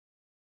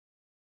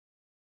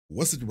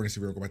What's up, everybody?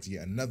 Welcome back to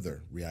yet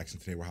another reaction.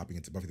 Today we're hopping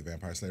into Buffy the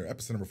Vampire Slayer,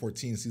 episode number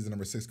 14, season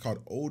number 6, called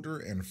Older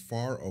and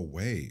Far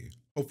Away.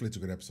 Hopefully it's a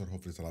good episode.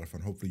 Hopefully it's a lot of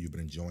fun. Hopefully you've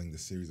been enjoying the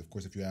series. Of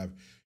course, if you have,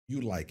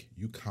 you like,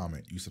 you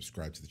comment, you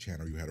subscribe to the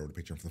channel, you head over to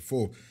Patreon for the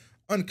full,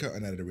 uncut,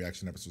 unedited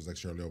reaction episodes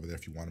extra early over there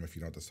if you want them. If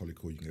you don't, that's totally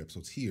cool. You can get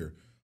episodes here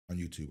on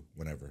YouTube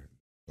whenever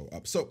they go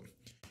up. So,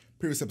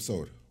 previous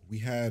episode, we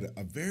had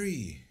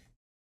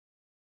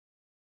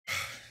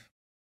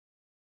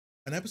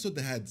an episode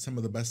that had some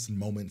of the best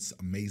moments,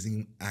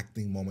 amazing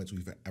acting moments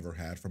we've ever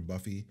had from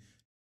Buffy.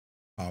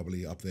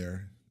 Probably up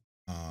there.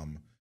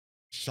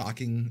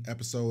 Shocking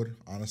episode,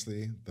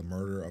 honestly. The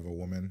murder of a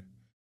woman.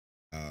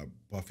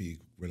 Buffy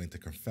willing to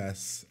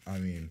confess. I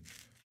mean,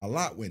 a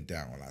lot went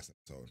down last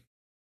episode.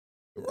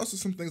 There were also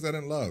some things I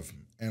didn't love.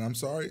 And I'm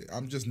sorry,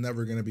 I'm just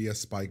never going to be a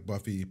Spike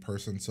Buffy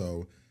person.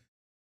 So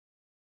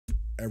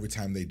every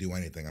time they do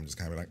anything, I'm just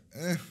kind of like,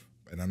 eh.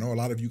 And I know a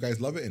lot of you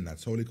guys love it, and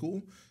that's totally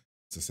cool.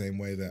 It's the same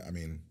way that, I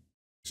mean,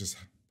 it's just,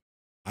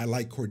 I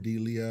like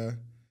Cordelia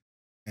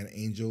and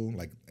Angel.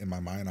 Like, in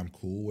my mind, I'm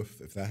cool with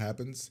if that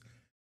happens.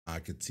 I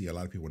could see a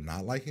lot of people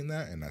not liking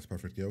that, and that's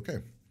perfectly okay.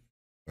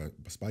 But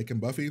Spike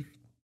and Buffy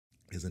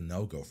is a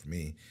no-go for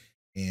me.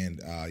 And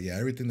yeah,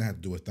 everything that had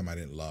to do with them I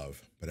didn't love.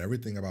 But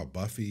everything about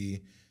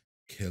Buffy,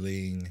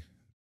 killing,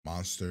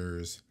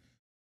 monsters,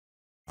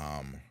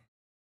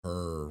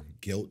 her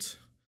guilt,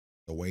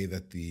 the way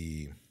that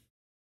the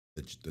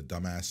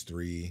dumbass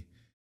three,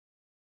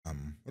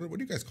 what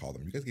do you guys call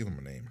them? You guys gave them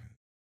a name.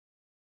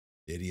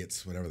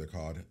 Idiots, whatever they're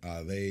called.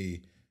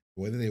 The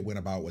way that they went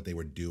about what they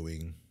were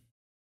doing,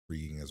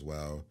 freeing as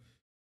well.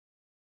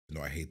 You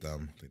know, I hate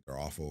them. I think they're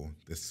awful.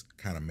 This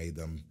kind of made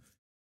them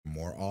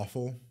more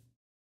awful,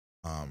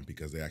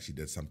 because they actually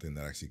did something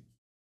that actually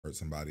hurt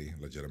somebody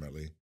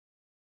legitimately,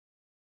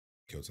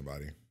 killed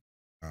somebody.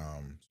 So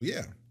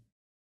yeah,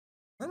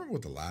 I remember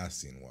what the last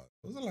scene was.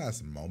 What was the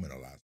last moment of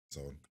last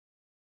episode?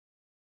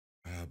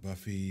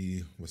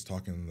 Buffy was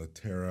talking to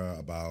Tara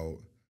about,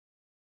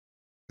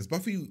 because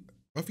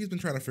Buffy's been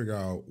trying to figure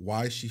out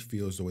why she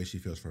feels the way she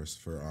feels for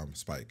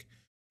Spike,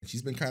 and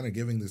she's been kind of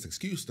giving this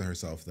excuse to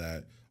herself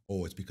that,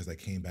 oh, it's because I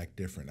came back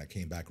different, I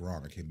came back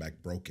wrong, I came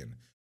back broken.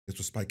 That's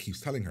what Spike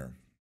keeps telling her.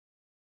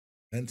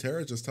 And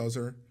Tara just tells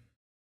her,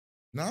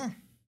 nah,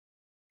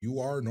 you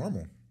are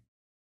normal.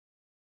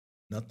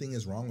 Nothing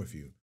is wrong with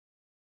you.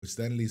 Which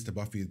then leads to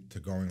Buffy to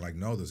going like,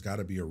 no, there's got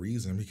to be a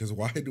reason, because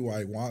why do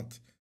I want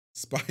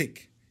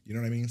Spike? You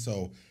know what I mean?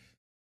 So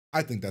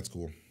I think that's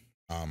cool.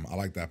 I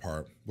like that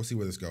part. We'll see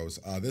where this goes.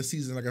 This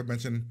season, like I've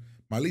mentioned,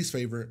 my least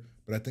favorite,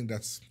 but I think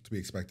that's to be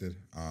expected.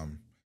 I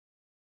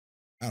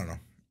don't know.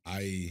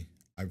 I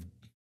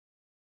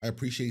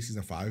appreciate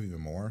season 5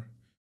 even more.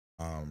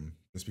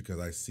 Just because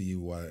I see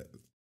what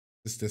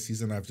this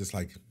season, I've just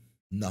like,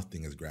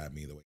 nothing has grabbed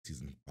me the way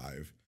season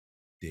 5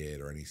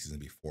 did, or any season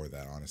before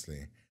that,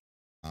 honestly.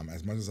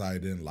 As much as I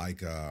didn't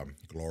like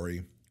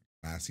Glory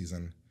last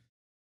season,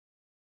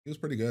 it was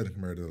pretty good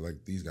compared to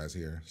like these guys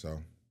here. So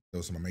there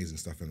was some amazing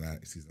stuff in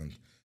that season.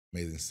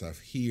 Amazing stuff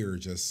here,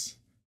 just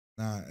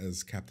not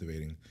as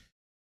captivating.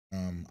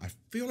 I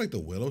feel like the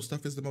Willow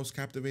stuff is the most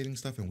captivating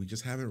stuff, and we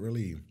just haven't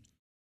really,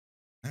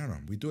 I don't know.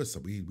 We do it, so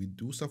we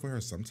do stuff with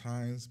her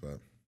sometimes, but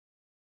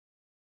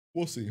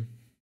we'll see.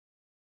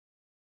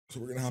 So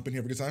we're gonna hop in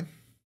here for a good time.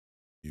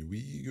 Here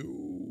we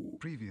go.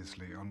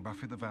 Previously on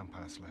Buffy the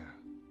Vampire Slayer.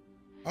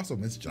 Also,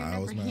 Miss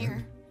Giles, You're never man.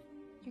 here.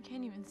 You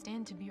can't even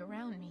stand to be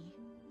around me.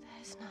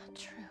 That is not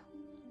true.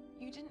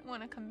 You didn't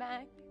want to come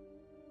back.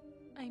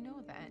 I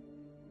know that.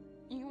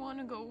 You want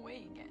to go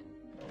away again.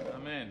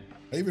 I'm in.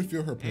 I even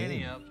feel her pain,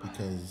 Annie up.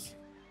 because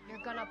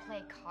You're gonna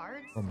play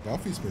cards? from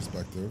Buffy's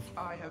perspective,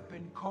 I have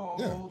been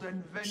called,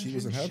 and she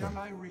was in vengeance heaven. shall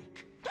I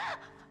wreak.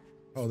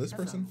 Oh, this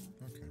person?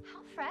 Okay.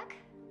 How freck?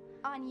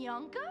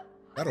 Anyanka?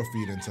 That'll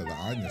feed into the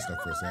Anya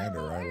stuff with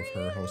Xander, right? With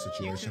her whole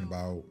situation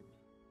about,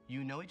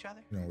 You know each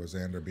other? you know, with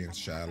Xander being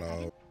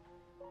shallow.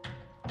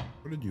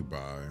 What did you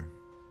buy?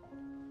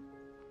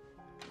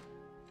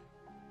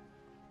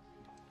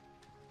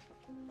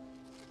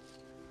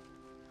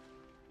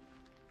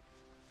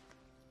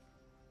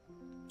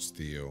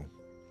 Steal.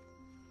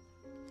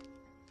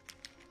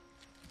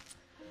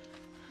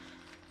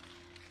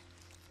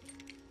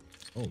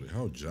 Holy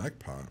hell,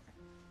 jackpot.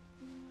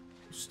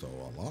 You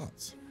stole a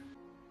lot.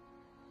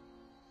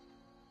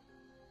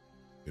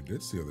 You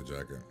did steal the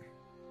jacket.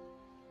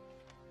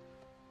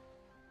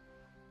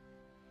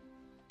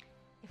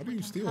 How do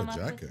you steal a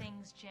jacket?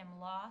 Things Jim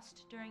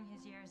lost during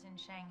his years in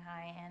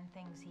Shanghai and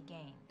things he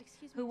gained.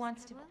 Excuse me. Who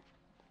wants to?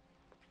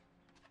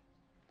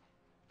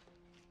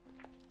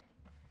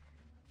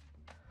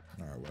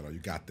 All right, well, you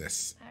got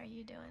this. How are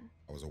you doing?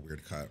 That was a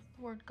weird cut.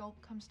 The word gulp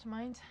comes to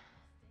mind.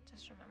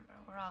 Just remember,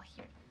 we're all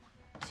here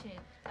to,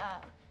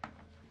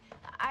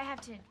 I have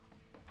to,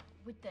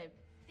 with the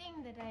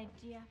thing that I,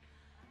 yeah.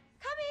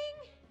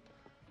 Coming!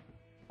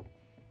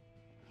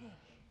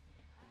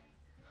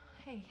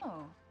 Hey.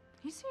 Oh,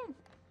 he seemed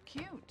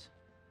cute.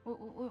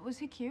 Was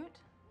he cute?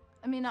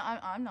 I mean,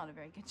 I'm not a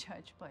very good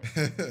judge, but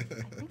I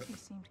think he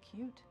seemed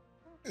cute.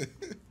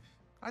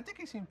 I think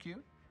he seemed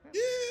cute.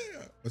 Yeah.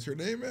 What's your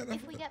name, man?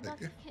 If we get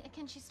Buffy,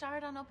 can she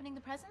start on opening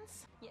the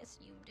presents? Yes,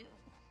 you do.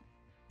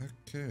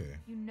 Okay.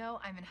 You know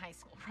I'm in high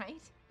school,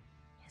 right?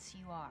 Yes,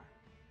 you are.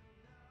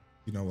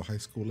 You know what high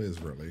school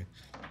is, really.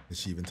 Does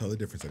she even tell the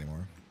difference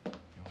anymore? You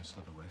want to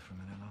slip away for a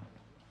minute, love?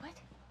 What?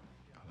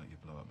 I'll let you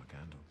blow out my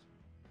candles.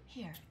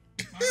 Here.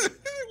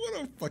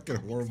 What a fucking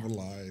horrible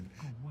line.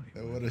 Oh,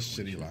 wait, What a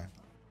shitty line.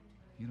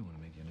 You don't want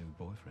to make your new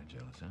boyfriend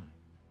jealous, huh?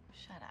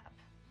 Shut up.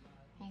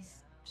 He's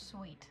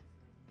sweet.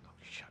 Oh,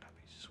 shut up,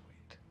 he's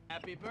sweet.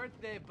 Happy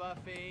birthday,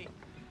 Buffy.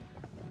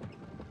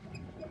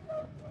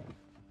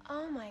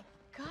 Oh my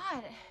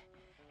god.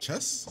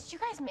 Chess? Did you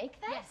guys make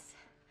that? Yes.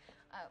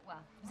 Well,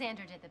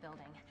 Xander did the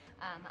building.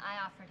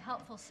 I offered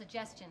helpful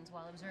suggestions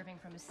while observing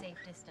from a safe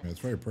distance. Yeah, it's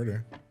very pretty.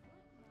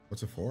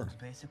 What's it for?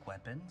 Basic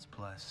weapons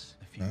plus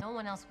a few. No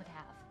one else would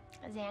have.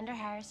 Xander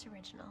Harris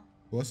original.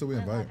 Who else did we I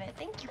invite? love it.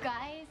 Thank you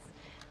guys.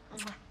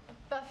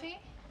 Buffy?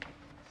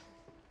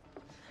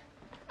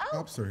 Oh,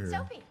 Ops are here.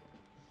 Sophie.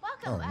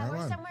 Welcome. Oh, never we're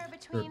mind. somewhere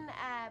between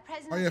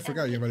President. Oh yeah, I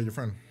forgot you invited your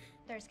friend.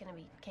 There's gonna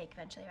be cake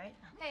eventually, right?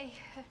 Hey.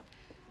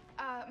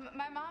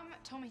 My mom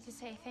told me to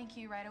say thank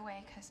you right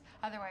away because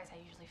otherwise I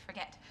usually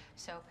forget.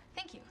 So,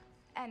 thank you.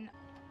 And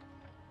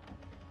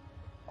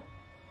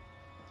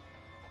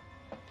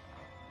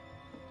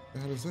The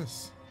hell is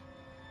this?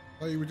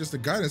 Oh, you were just a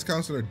guidance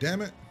counselor,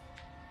 damn it.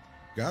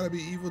 Gotta be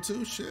evil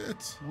too,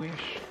 shit.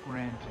 Wish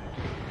granted.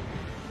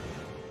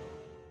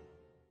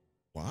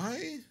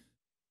 Why?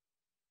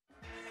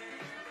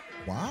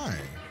 Why?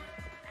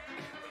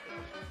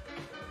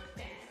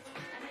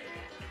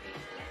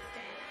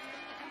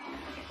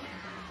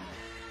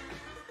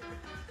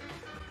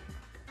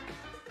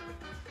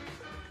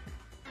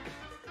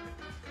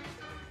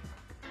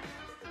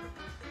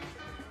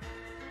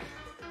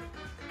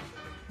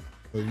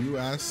 So you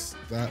asked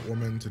that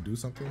woman to do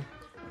something?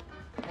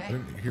 I Hey,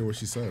 didn't hear what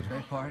she said.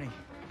 great party.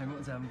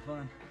 Everyone's having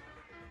fun.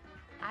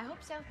 I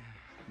hope so.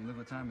 And look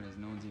what time it is.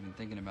 No one's even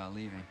thinking about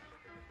leaving.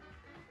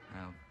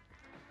 I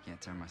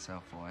can't turn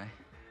myself away.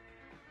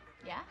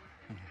 Yeah?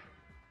 Hey,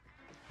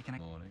 can I?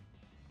 Morning.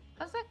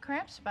 how's that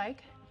cramp,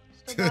 Spike?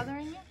 Still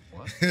bothering you?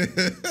 What?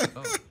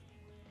 Oh,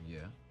 yeah.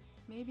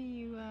 Maybe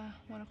you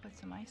want to put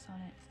some ice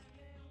on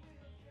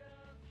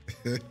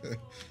it.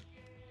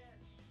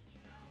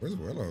 Where's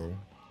Willow?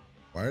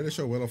 Why did they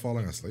show Willow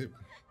falling asleep?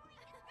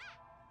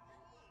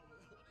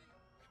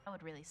 That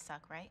would really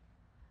suck, right?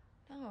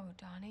 No,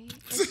 Donnie.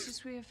 It's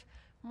just we have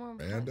more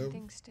important Random?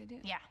 things to do.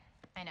 Yeah,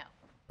 I know.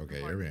 Okay,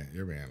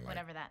 you're being like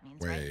Whatever that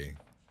means, way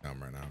right?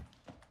 dumb right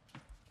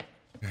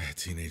now.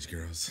 Teenage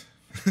girls.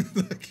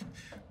 Like,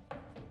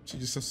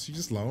 she's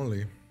just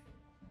lonely.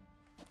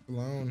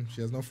 Alone.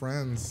 She has no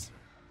friends.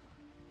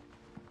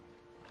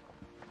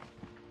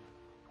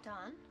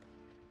 Dawn,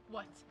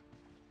 What?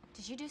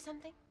 did you do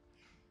something?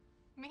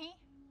 Me?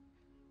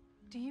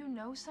 Do you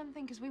know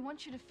something? Because we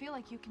want you to feel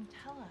like you can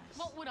tell us.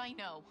 What would I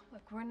know?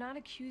 Look, we're not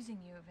accusing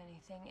you of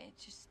anything. It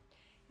just.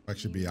 Like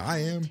should you be I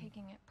am.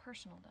 taking it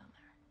personal down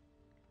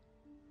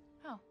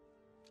there.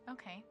 Oh,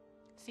 okay.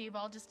 So you've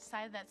all just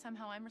decided that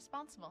somehow I'm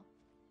responsible.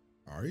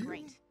 Are you?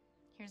 Great.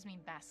 Here's me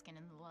basking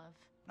in the love.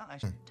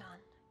 Nice.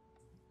 Dawn,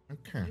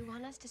 Okay. you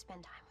want us to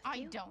spend time with I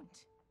you? don't.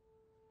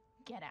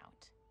 Get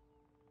out.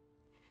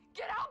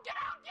 Get out, get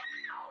out, get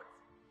out!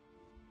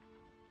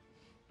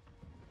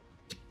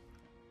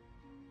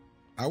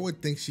 I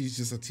would think she's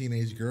just a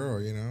teenage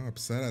girl, you know,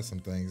 upset at some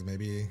things.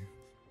 Maybe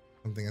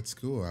something at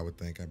school, I would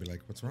think. I'd be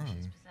like, what's wrong?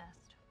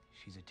 Possessed.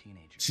 She's a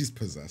teenager. She's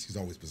possessed. She's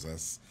always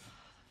possessed.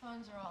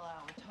 Phones are all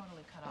out. We're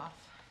totally cut off.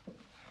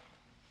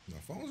 No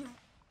phones are.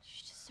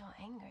 She's just so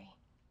angry.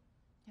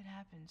 It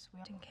happens. We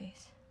all. In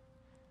case.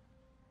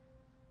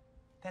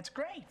 That's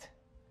great.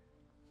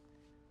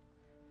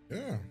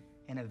 Yeah.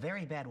 In a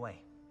very bad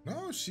way.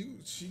 No,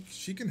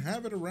 she can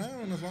have it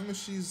around as long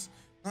as she's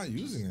not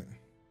using it.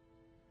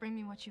 Bring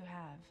me what you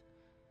have.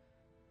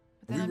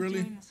 But Are then we I'm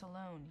really- doing this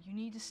alone. You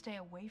need to stay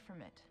away from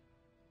it.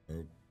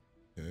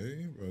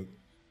 Okay, but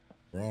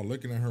we're all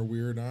looking at her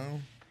weird now.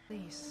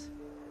 Please.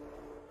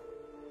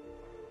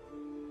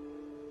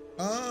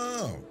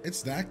 Oh,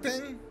 it's that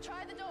thing?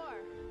 Try the door.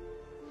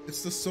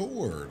 It's the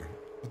sword.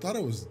 I thought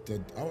it was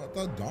I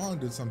thought Dawn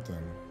did something.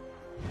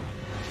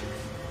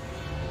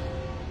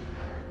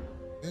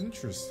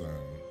 Interesting.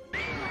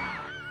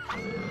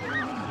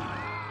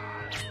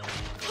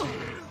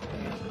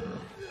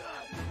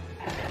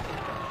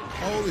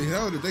 Holy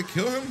hell, did they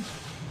kill him?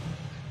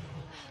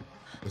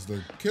 Is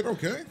the kid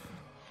okay?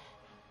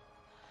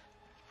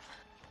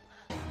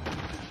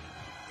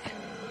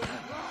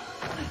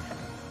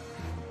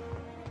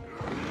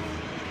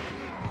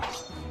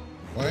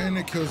 Why didn't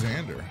it kill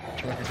Xander? I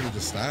feel like I could have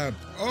just stabbed.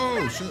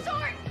 Oh, shit.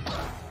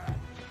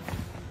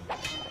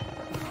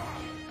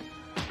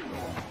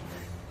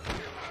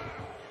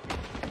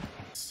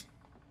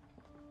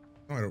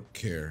 No, I don't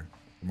care.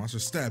 The monster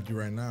stabbed you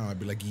right now. I'd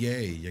be like,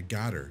 yay, you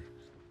got her.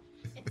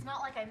 It's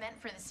not like I meant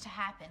for this to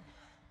happen.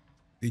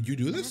 Did you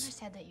do I never this?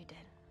 said that you did.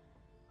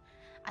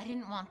 I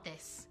didn't want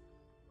this.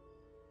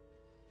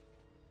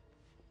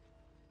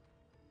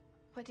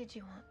 What did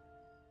you want?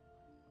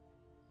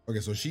 Okay,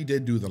 so she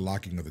did do the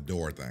locking of the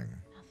door thing.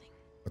 Nothing.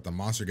 But the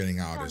monster getting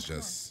out Come is on.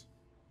 just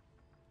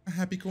a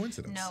happy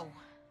coincidence. No.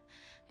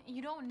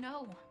 You don't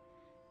know.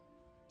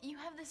 You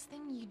have this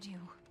thing you do.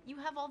 You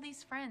have all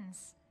these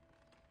friends.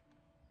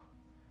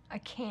 I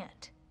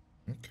can't.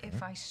 Okay.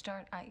 If I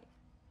start, I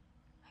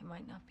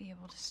might not be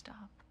able to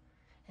stop.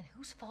 And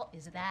whose fault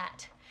is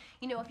that?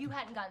 You know, if you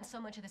hadn't gotten so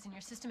much of this in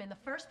your system in the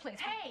first place.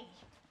 Hey!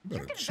 You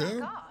You're better gonna chill.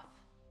 back off.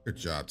 Good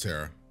job,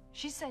 Tara.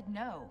 She said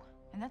no,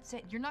 and that's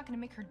it. You're not gonna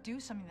make her do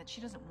something that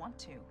she doesn't want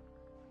to.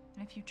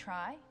 And if you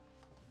try,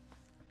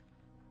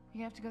 you're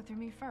gonna have to go through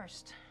me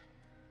first.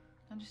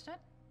 Understood?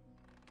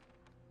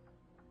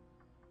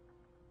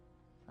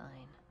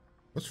 Fine.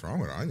 What's wrong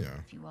with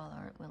Anya? If you all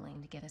aren't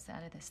willing to get us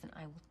out of this, then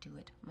I will do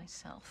it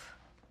myself.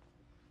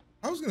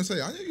 I was gonna say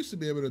Anya used to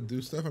be able to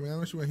do stuff. I mean, I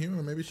know she went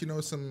human, maybe she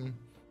knows some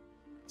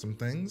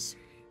things.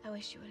 I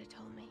wish you would have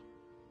told me.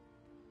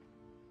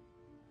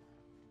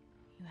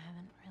 You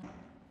haven't really.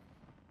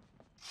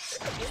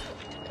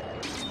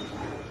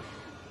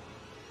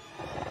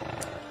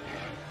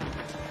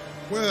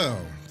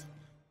 Well,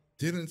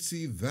 didn't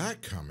see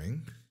that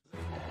coming.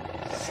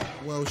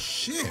 Well,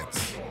 shit.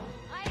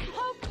 I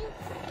hope you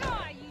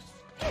die, you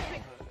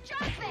stupid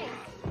jumping!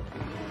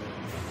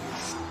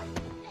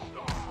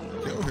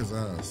 Kill his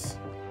ass.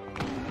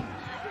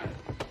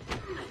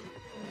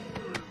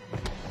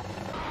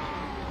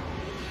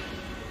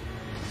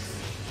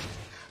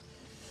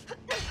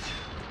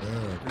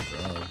 Yeah, good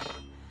job.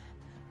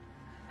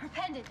 Her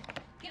pendant!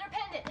 Get her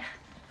pendant!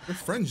 Your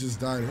friend just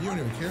died and you don't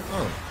even care.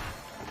 Oh.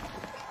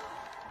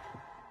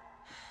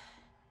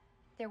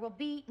 There will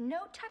be no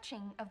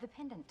touching of the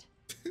pendant.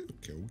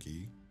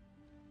 Okay.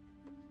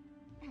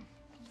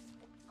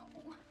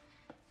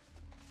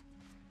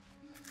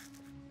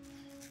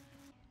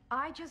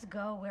 I just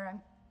go where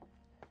I'm.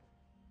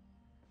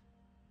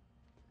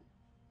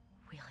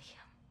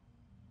 William.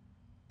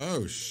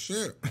 Oh,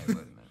 shit. Hey, wait a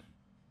minute.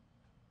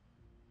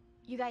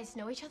 You guys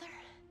know each other?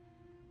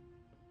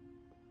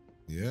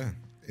 Yeah,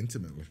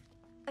 intimately.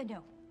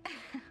 No.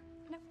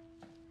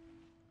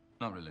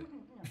 Not really.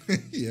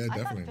 Yeah, I thought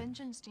definitely.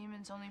 vengeance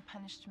demons only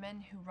punished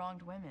men who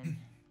wronged women.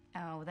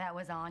 Oh, that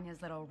was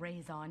Anya's little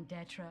raison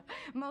d'etre.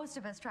 Most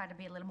of us try to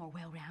be a little more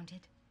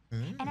well-rounded.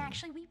 And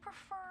actually, we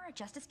prefer a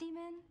justice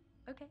demon.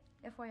 Okay,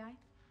 FYI.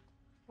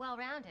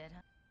 Well-rounded,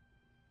 huh?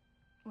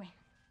 Wait.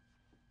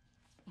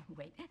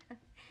 Wait.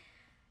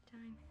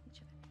 Time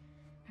each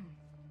other.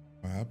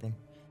 What happened?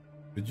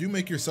 Did you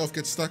make yourself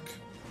get stuck?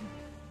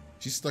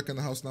 She's stuck in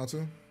the house now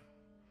too?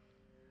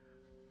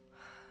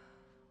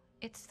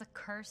 It's the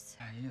curse.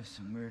 You have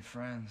some weird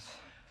friends.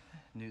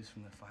 News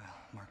from the file.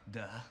 Mark,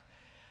 duh.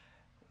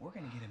 We're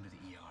gonna get him to the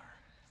ER.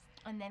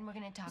 And then we're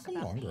gonna talk It's a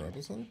about longer payment.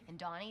 episode. And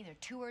Donnie, there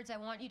are 2 words I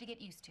want you to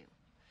get used to.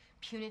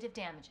 Punitive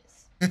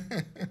damages.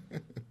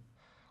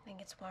 Think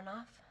it's worn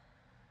off?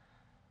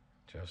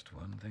 Just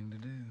one thing to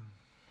do.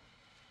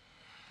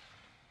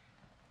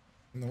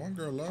 And the one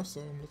girl left,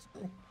 so let's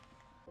go.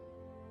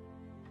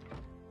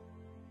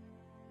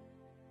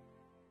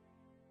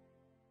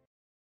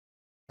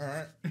 All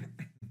right.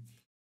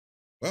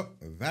 Well,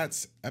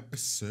 that's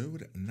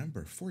episode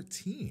number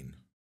 14.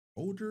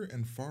 Older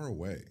and Far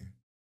Away.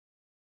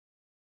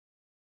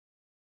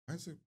 Why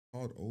is it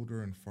called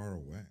Older and Far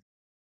Away?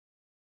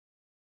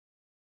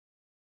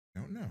 I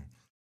don't know.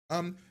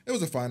 It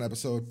was a fine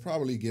episode.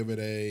 Probably give it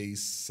a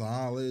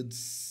solid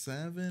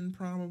 7,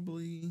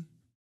 probably.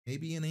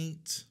 Maybe an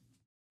 8.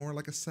 More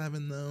like a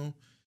 7 though.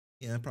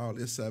 Yeah,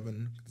 probably a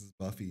 7. This is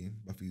Buffy.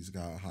 Buffy's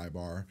got a high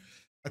bar.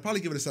 I'd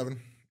probably give it a 7.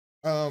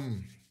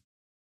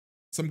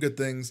 Some good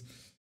things.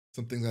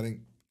 Some things I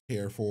didn't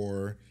care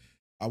for.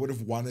 I would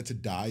have wanted to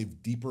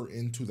dive deeper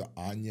into the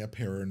Anya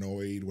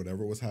paranoid,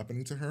 whatever was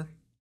happening to her.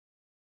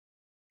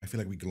 I feel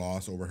like we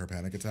glossed over her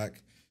panic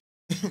attack.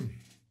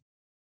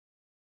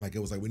 Like it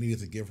was like we needed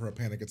to give her a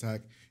panic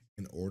attack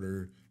in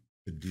order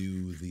to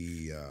do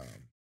the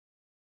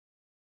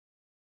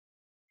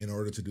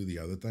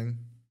other thing.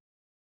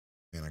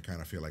 And I kind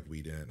of feel like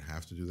we didn't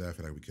have to do that. I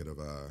feel like we could have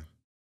I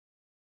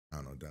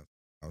don't know, done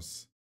something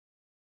else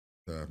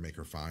to make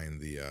her find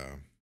the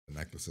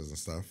necklaces and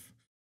stuff.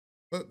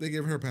 But they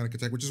gave her a panic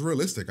attack, which is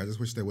realistic. I just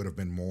wish there would have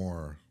been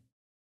more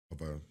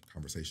of a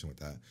conversation with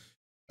that.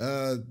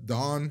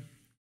 Dawn,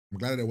 I'm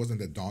glad that it wasn't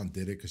that Dawn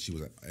did it because she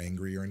was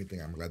angry or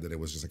anything. I'm glad that it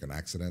was just like an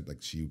accident.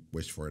 Like she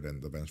wished for it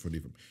and the vengeful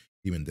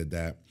demon did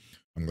that.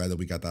 I'm glad that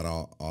we got that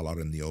all out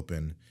in the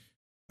open.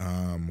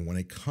 When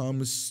it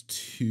comes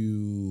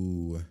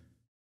to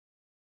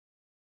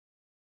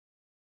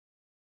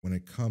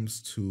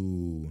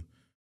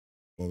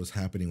what was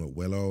happening with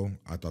Willow,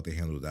 I thought they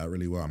handled that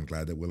really well. I'm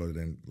glad that Willow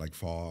didn't like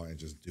fall and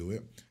just do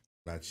it.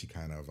 Glad she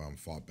kind of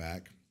fought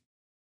back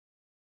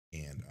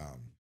and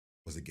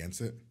was against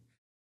it.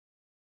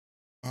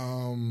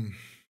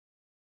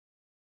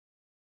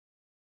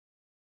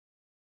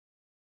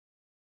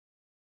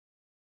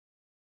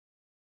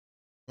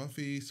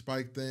 Buffy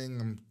Spike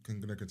thing, I'm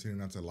gonna continue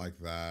not to like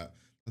that.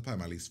 That's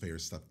probably my least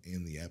favorite stuff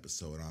in the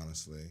episode,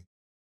 honestly.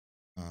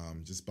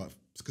 Just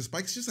because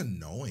Spike's just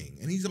annoying,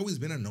 and he's always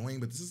been annoying,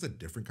 but this is a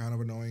different kind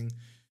of annoying.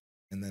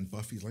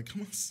 Buffy's like,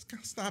 come on,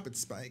 stop it,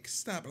 Spike.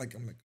 Stop. Like,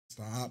 I'm like,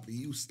 stop.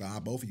 You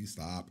stop. Both of you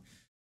stop.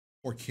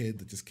 Poor kid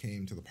that just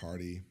came to the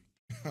party.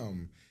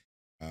 um,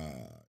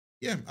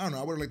 yeah, I don't know.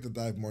 I would like to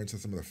dive more into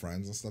some of the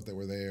friends and stuff that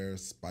were there.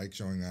 Spike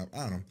showing up. I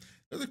don't know.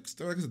 Like I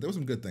said, there were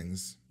some good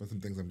things, but some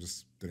things I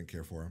just didn't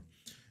care for.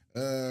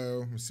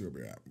 Let's see where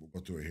we're at. We'll go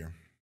through it here.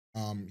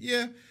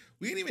 Yeah,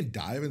 we didn't even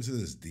dive into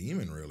this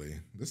demon really.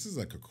 This is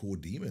like a cool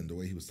demon, the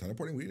way he was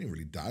teleporting. We didn't even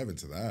really dive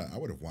into that. I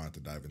would have wanted to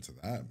dive into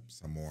that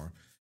some more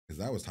because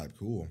that was type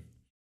cool.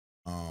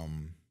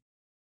 Let's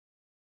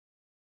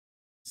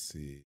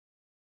see.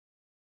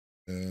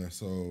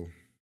 So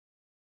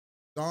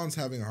Dawn's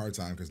having a hard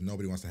time because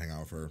nobody wants to hang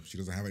out with her. She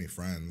doesn't have any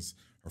friends.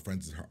 Her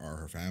friends are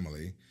her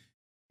family.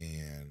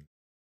 And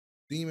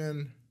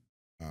Demon,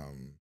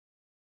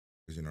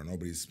 because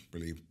nobody's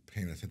really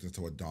paying attention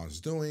to what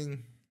Dawn's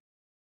doing.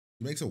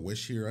 She makes a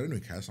wish here. I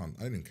didn't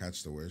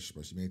catch the wish,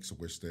 but she makes a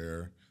wish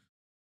there.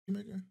 You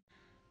make it?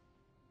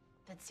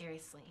 But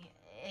seriously,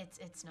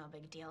 it's no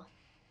big deal.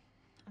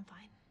 I'm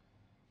fine.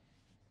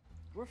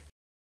 We're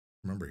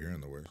Remember hearing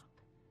the wish.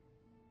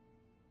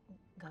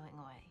 Going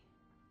away.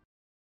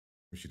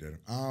 She did.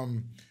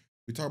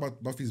 We talk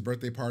about Buffy's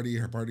birthday party.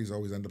 Her parties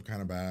always end up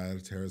kind of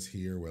bad. Tara's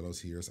here,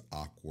 Willow's here. It's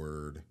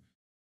awkward.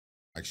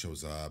 Spike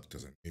shows up.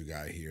 There's a new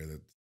guy here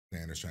that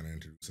Xander's trying to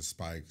introduce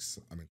to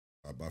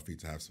Buffy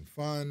to have some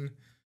fun.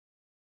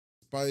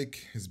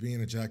 Spike is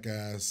being a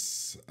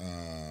jackass.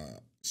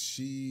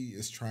 She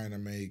is trying to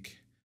make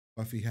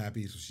Buffy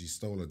happy, so she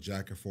stole a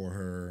jacket for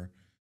her.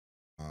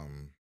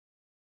 You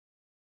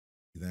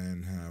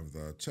then have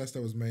the chest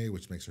that was made,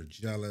 which makes her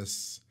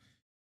jealous.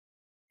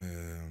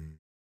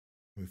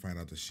 We find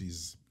out that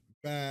she's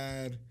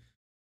bad,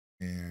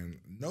 and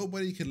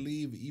nobody can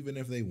leave even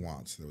if they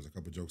want. There was a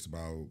couple jokes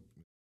about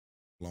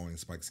blowing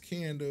Spike's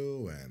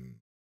candle and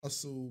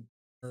hustle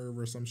curve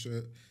or some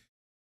shit.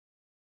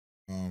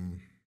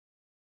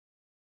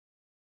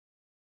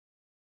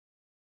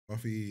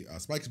 Buffy,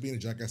 Spike's being a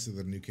jackass to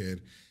the new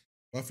kid.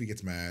 Buffy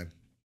gets mad.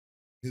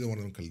 Neither one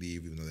of them could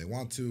leave even though they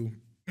want to.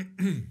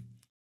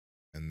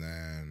 And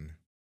then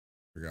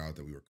figure out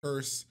that we were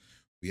cursed.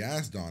 We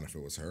asked Dawn if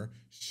it was her.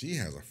 She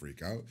has a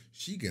freak out.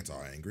 She gets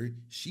all angry.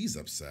 She's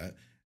upset.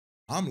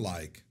 I'm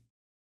like,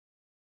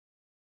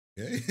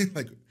 okay,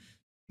 like,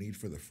 need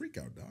for the freak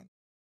out, Dawn.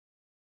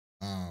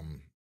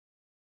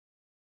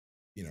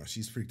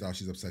 She's freaked out.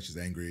 She's upset. She's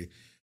angry.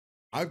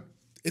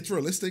 It's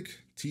realistic.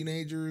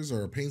 Teenagers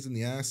are pains in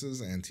the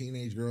asses, and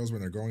teenage girls,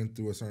 when they're going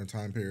through a certain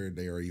time period,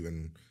 they are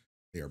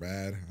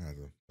bad. I have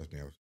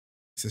a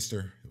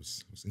sister. It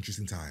was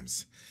interesting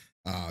times.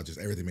 Just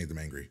everything made them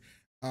angry.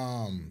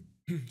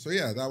 So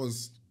yeah, that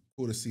was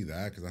cool to see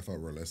that because I felt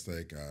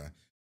realistic.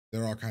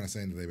 They're all kind of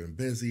saying that they've been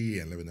busy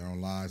and living their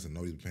own lives and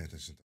nobody's paying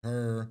attention to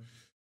her.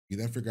 You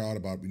then figure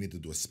out we need to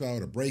do a spell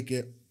to break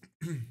it.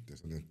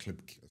 There's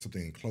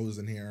something enclosed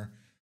in here.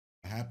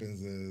 What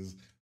happens is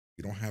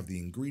you don't have the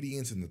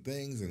ingredients and the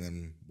things, and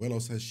then Willow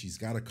says she's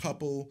got a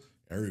couple.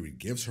 Everybody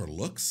gives her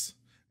looks,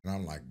 and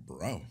I'm like,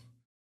 bro,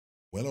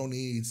 Willow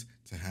needs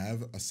to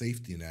have a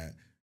safety net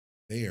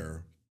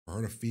there for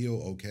her to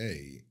feel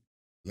okay.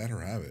 Let her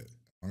have it.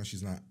 As long as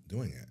she's not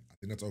doing it, I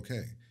think that's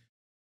okay.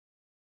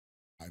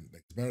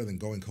 It's better than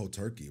going cold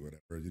turkey,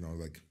 whatever,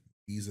 like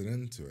ease it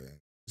into it.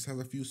 Just has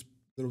a few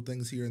little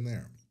things here and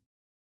there.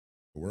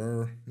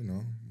 We're,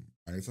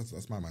 I guess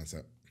that's my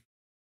mindset.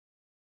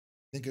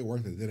 Think it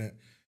worked, it didn't.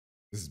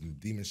 This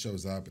demon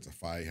shows up, it's a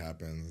fight,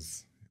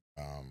 happens.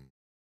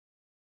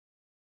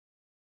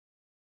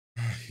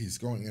 He's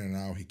going in and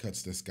out, he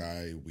cuts this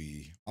guy.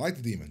 I like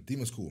the demon.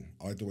 Demon's cool.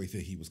 I like the way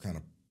that he was kind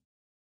of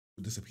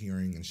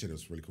disappearing and shit. It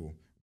was really cool.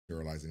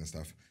 Paralyzing and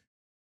stuff.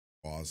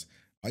 Pause.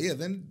 Yeah,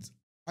 then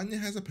Anya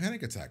has a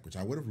panic attack, which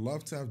I would have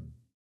loved to have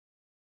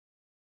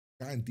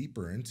gotten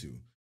deeper into.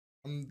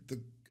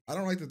 I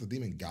don't like that the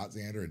demon got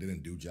Xander and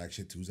didn't do jack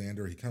shit to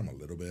Xander. He cut him a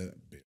little bit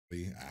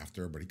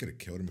after, but he could have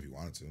killed him if he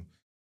wanted to.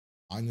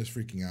 Anya's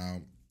freaking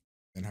out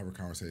and have a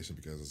conversation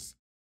because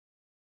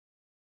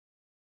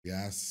we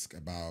ask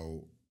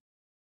about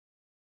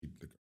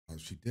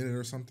she did it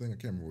or something. I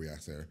can't remember what we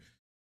asked there.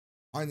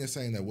 Anya's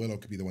saying that Willow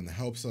could be the one that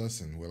helps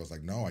us, and Willow's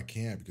like, no, I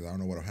can't because I don't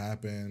know what'll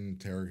happen.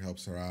 Tara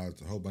helps her out.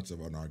 It's a whole bunch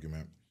of an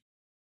argument.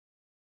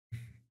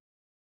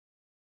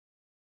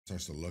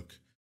 Starts to look.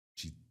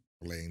 She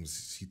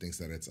thinks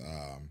that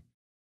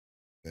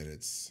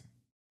it's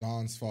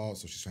Dawn's fault,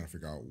 so she's trying to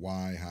figure out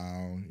why,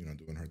 how,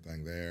 doing her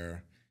thing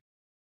there.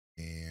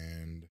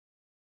 And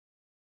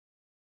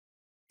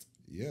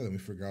yeah, then we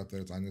figure out that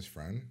it's Anya's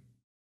friend.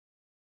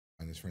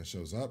 Anya's friend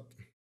shows up,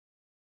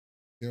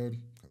 killed,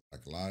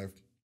 like alive,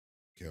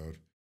 killed.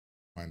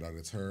 Find out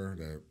it's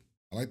her.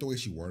 I like the way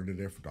she worded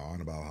it for Dawn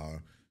about how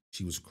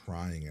she was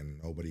crying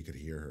and nobody could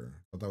hear her.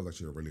 I thought that was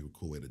actually a really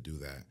cool way to do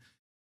that.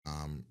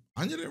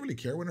 Anya didn't really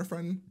care when her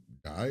friend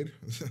died.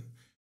 I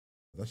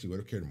thought she would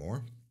have cared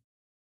more.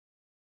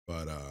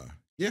 But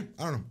yeah,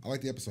 I don't know. I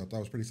like the episode. I thought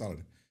it was pretty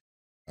solid.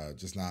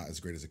 Just not as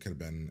great as it could have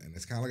been. And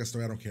it's kind of like a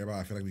story I don't care about.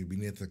 I feel like we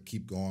need to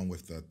keep going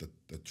with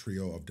the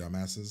trio of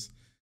dumbasses.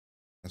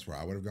 That's where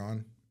I would have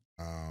gone.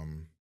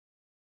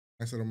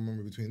 Nice little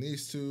moment between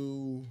these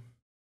two.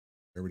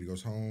 Everybody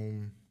goes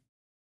home.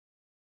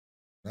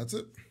 That's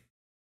it.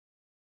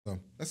 So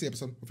that's the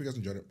episode. Hope you guys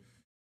enjoyed it.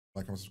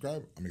 Like, comment,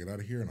 subscribe. I'm gonna get out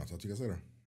of here, and I'll talk to you guys later.